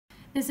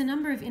There's a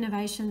number of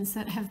innovations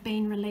that have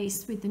been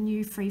released with the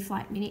new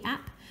FreeFlight Mini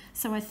app,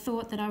 so I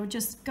thought that I would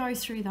just go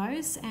through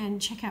those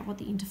and check out what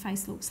the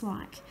interface looks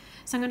like.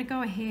 So I'm going to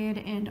go ahead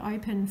and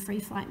open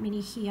FreeFlight Mini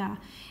here,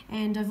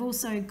 and I've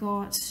also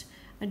got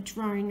a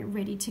drone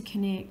ready to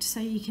connect.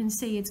 So you can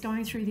see it's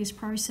going through this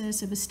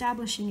process of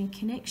establishing a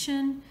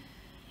connection,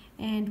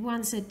 and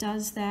once it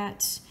does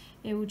that,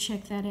 it will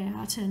check that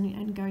out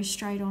and go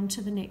straight on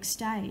to the next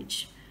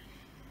stage.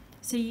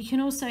 So you can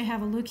also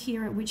have a look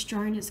here at which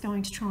drone it's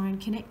going to try and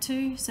connect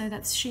to. So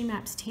that's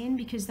SheMaps 10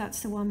 because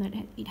that's the one that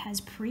it has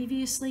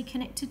previously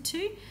connected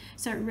to.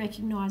 So it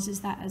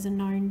recognizes that as a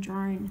known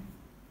drone.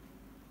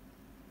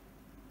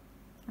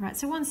 All right,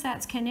 so once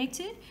that's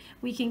connected,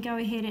 we can go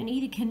ahead and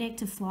either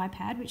connect a fly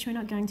pad, which we're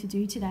not going to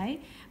do today,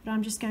 but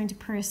I'm just going to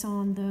press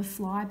on the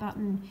fly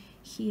button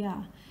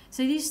here.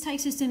 So this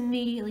takes us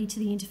immediately to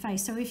the interface.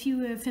 So if you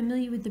were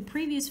familiar with the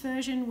previous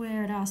version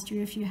where it asked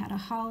you if you had a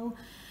hull,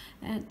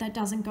 that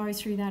doesn't go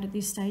through that at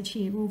this stage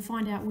here. We'll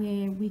find out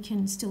where we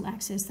can still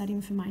access that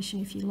information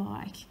if you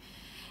like.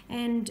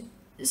 And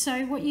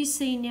so what you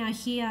see now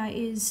here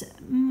is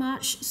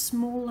much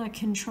smaller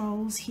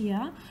controls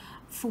here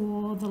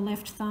for the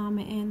left thumb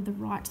and the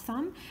right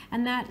thumb,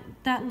 and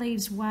that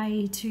leaves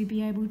way to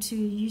be able to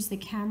use the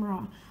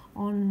camera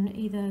on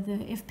either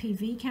the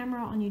FPV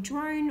camera on your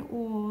drone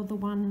or the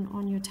one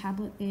on your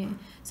tablet there.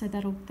 So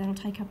that'll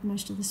take up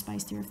most of the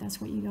space there if that's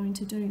what you're going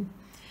to do.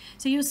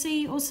 So you'll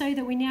see also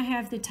that we now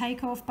have the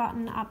takeoff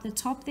button up the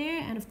top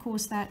there, and of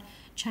course that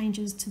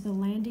changes to the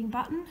landing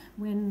button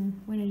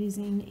when it is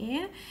in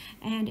air,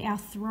 and our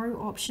throw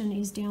option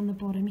is down the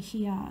bottom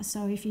here.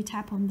 So if you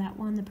tap on that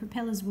one, the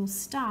propellers will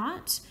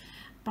start,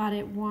 but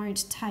it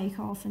won't take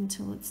off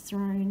until it's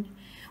thrown.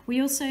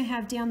 We also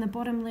have down the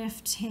bottom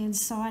left hand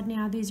side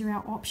now, these are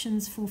our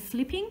options for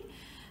flipping.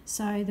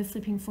 So the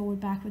flipping forward,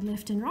 backward,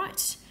 left and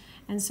right.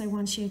 And so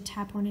once you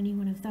tap on any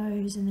one of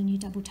those and then you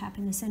double tap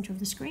in the center of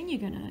the screen, you're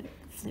going to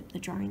flip the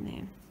drone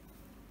there.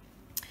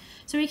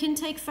 So we can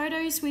take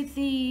photos with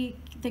the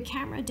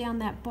camera down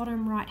that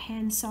bottom right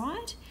hand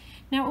side.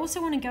 Now I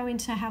also want to go in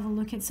to have a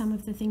look at some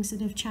of the things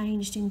that have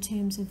changed in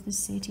terms of the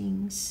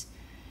settings.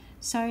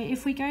 So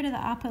if we go to the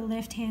upper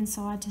left hand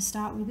side to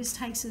start with, this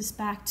takes us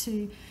back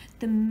to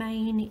the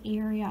main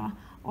area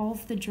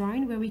of the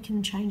drone where we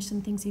can change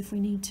some things if we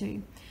need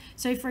to.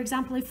 So for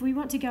example, if we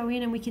want to go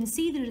in and we can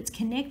see that it's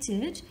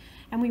connected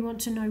and we want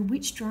to know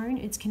which drone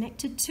it's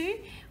connected to,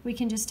 we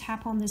can just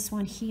tap on this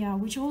one here,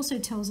 which also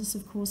tells us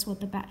of course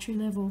what the battery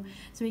level.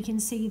 So we can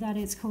see that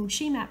it's called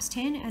SheMaps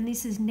 10, and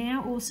this is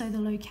now also the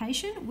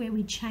location where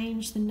we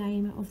change the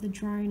name of the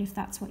drone if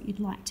that's what you'd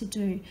like to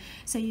do.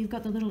 So you've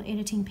got the little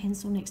editing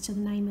pencil next to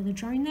the name of the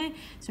drone there.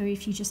 So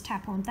if you just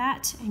tap on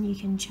that and you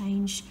can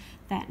change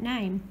that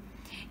name.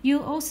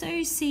 You'll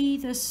also see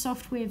the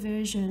software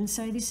version.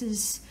 So this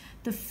is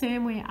the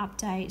firmware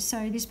update.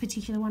 So this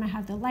particular one, I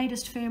have the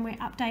latest firmware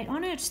update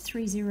on it,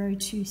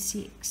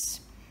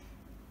 3026.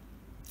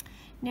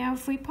 Now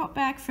if we pop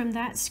back from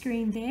that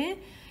screen there,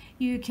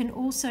 you can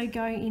also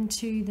go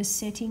into the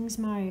settings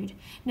mode.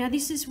 Now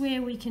this is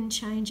where we can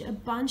change a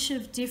bunch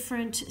of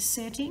different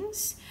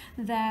settings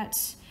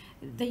that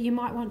you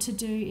might want to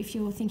do if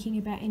you're thinking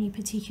about any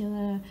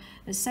particular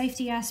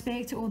safety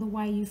aspect or the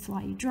way you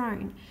fly your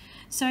drone.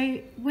 So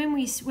when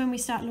we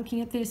start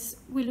looking at this,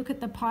 we look at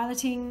the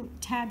piloting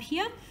tab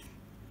here,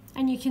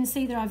 and you can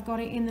see that I've got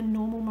it in the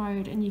normal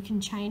mode, and you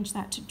can change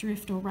that to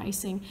drift or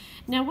racing.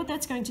 Now what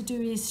that's going to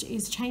do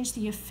is change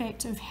the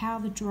effect of how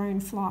the drone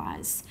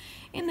flies.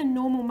 In the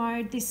normal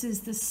mode, this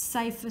is the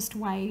safest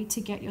way to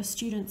get your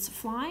students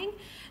flying.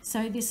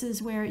 So this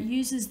is where it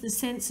uses the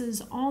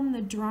sensors on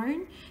the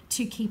drone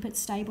to keep it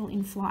stable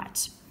in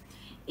flight.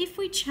 If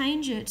we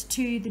change it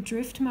to the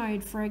drift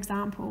mode, for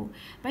example,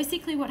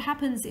 basically what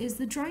happens is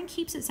the drone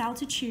keeps its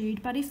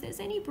altitude, but if there's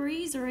any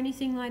breeze or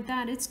anything like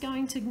that, it's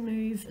going to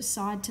move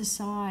side to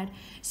side.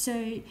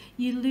 So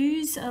you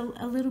lose a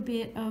little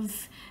bit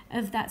of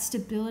that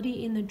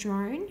stability in the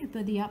drone,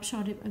 but the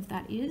upshot of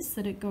that is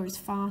that it goes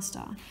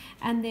faster.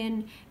 And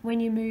then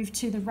when you move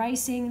to the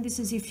racing, this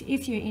is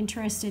if you're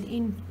interested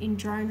in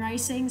drone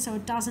racing, so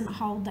it doesn't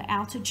hold the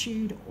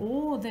altitude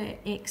or the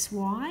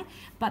XY,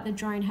 but the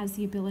drone has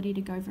the ability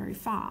to go very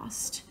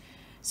fast.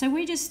 So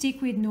we just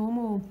stick with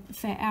normal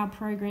for our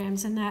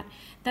programs, and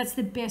that's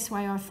the best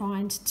way I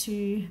find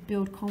to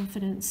build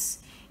confidence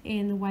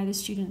in the way the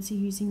students are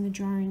using the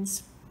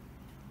drones.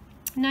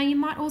 Now you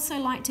might also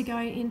like to go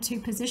into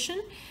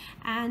position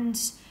and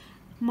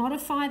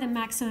modify the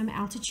maximum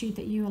altitude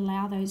that you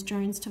allow those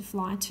drones to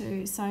fly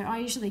to. So I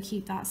usually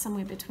keep that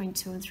somewhere between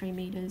 2 and 3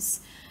 meters.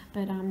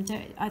 But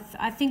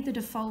I think the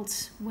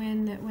default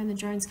when the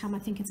drones come, I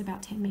think it's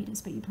about 10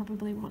 meters, but you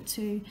probably want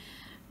to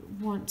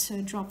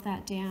drop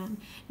that down.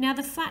 Now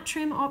the flat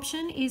trim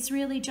option is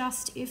really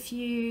just if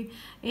you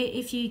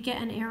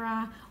get an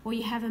error or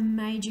you have a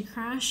major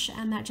crash,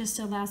 and that just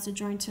allows the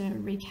drone to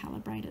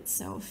recalibrate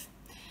itself.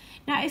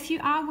 Now if you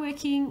are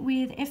working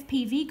with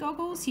FPV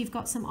goggles, you've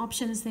got some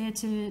options there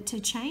to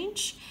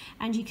change,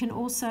 and you can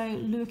also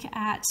look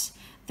at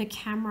the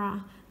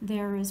camera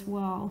there as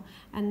well.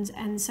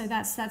 And so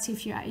that's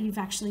if you've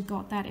actually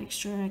got that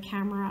extra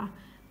camera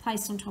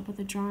placed on top of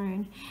the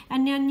drone.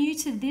 And now new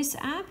to this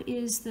app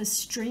is the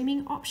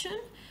streaming option.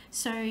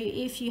 So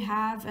if you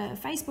have a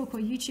Facebook or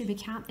YouTube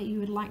account that you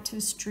would like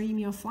to stream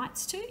your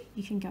flights to,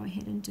 you can go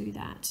ahead and do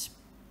that.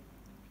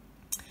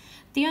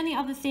 The only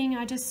other thing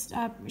I just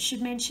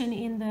should mention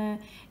in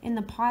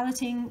the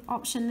piloting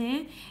option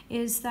there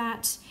is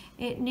that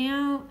it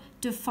now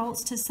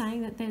defaults to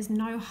saying that there's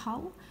no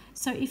hull.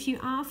 So if you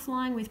are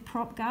flying with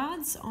prop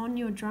guards on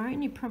your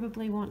drone, you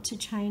probably want to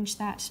change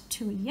that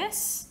to a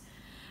yes.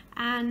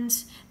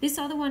 And this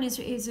other one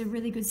is a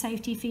really good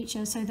safety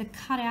feature. So the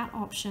cutout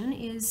option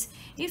is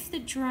if the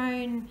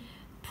drone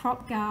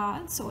prop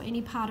guards or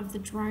any part of the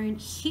drone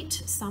hit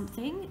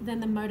something, then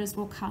the motors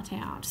will cut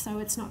out. So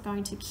it's not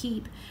going to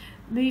keep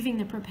moving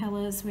the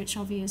propellers, which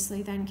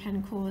obviously then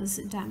can cause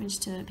damage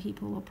to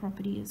people or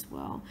property as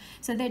well.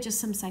 So they're just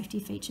some safety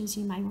features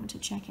you may want to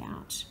check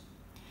out.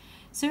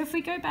 So if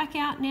we go back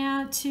out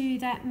now to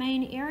that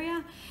main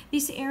area,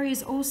 this area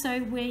is also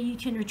where you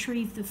can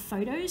retrieve the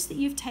photos that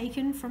you've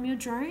taken from your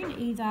drone.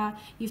 Either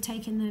you've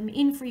taken them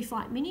in Free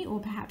Flight Mini, or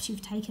perhaps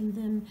you've taken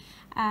them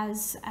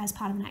as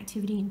part of an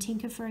activity in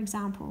Tinker, for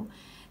example.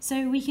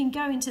 So we can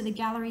go into the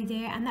gallery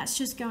there, and that's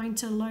just going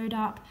to load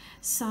up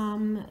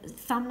some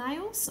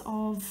thumbnails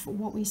of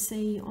what we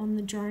see on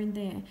the drone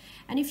there.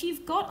 And if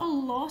you've got a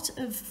lot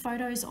of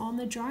photos on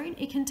the drone,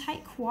 it can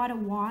take quite a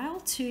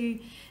while to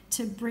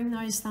bring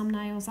those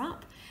thumbnails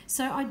up.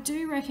 So I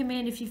do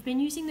recommend, if you've been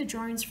using the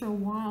drones for a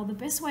while, the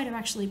best way to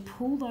actually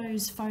pull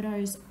those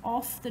photos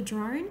off the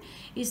drone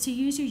is to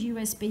use your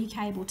USB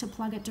cable to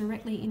plug it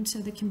directly into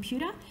the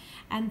computer,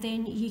 and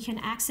then you can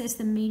access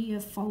the media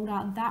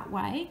folder that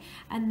way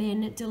and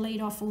then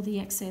delete off all the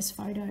excess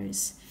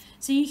photos.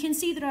 So you can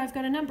see that I've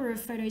got a number of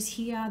photos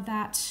here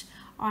that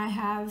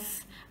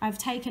I've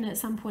taken at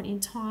some point in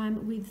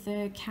time with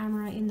the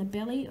camera in the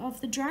belly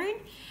of the drone.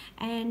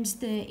 And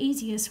the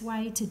easiest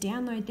way to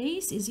download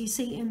these is, you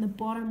see in the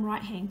bottom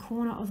right hand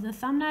corner of the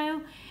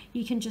thumbnail,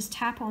 you can just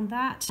tap on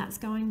that. That's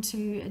going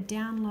to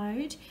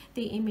download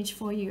the image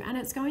for you, and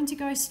it's going to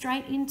go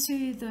straight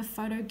into the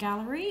photo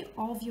gallery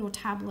of your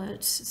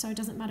tablet. So it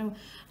doesn't matter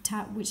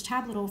which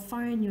tablet or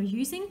phone you're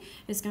using,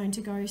 it's going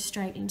to go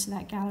straight into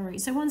that gallery.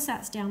 So once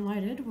that's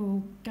downloaded,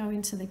 we'll go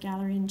into the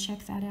gallery and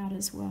check that out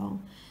as well.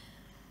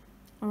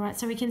 All right,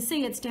 so we can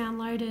see it's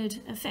downloaded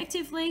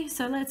effectively.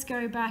 So let's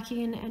go back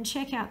in and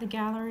check out the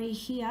gallery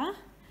here.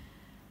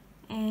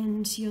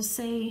 And you'll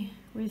see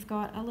we've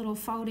got a little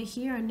folder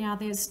here, and now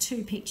there's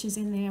two pictures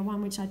in there,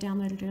 one which I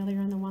downloaded earlier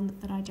and the one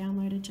that I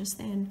downloaded just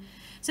then.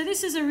 So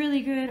this is a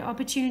really good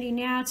opportunity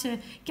now to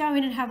go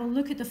in and have a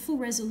look at the full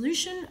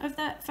resolution of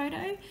that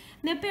photo.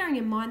 Now, bearing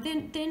in mind,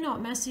 they're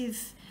not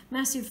massive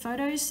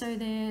photos, so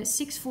they're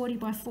 640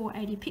 by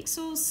 480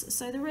 pixels,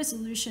 so the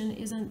resolution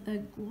isn't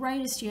the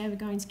greatest you're ever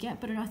going to get,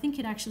 but I think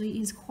it actually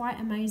is quite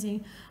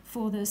amazing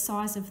for the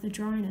size of the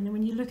drone. And then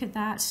when you look at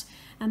that,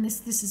 and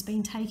this has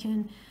been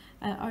taken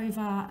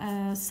over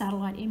a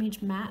satellite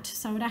image mat,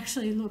 so it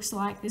actually looks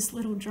like this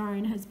little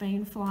drone has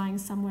been flying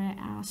somewhere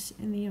out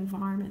in the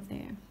environment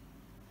there.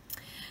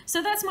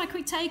 So that's my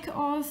quick take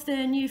of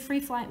the new Free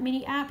Flight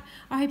Mini app.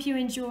 I hope you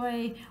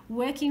enjoy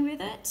working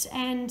with it,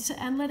 and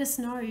let us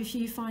know if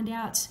you find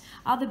out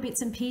other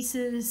bits and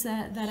pieces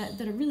that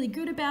are really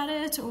good about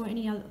it, or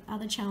any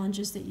other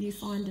challenges that you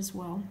find as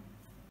well.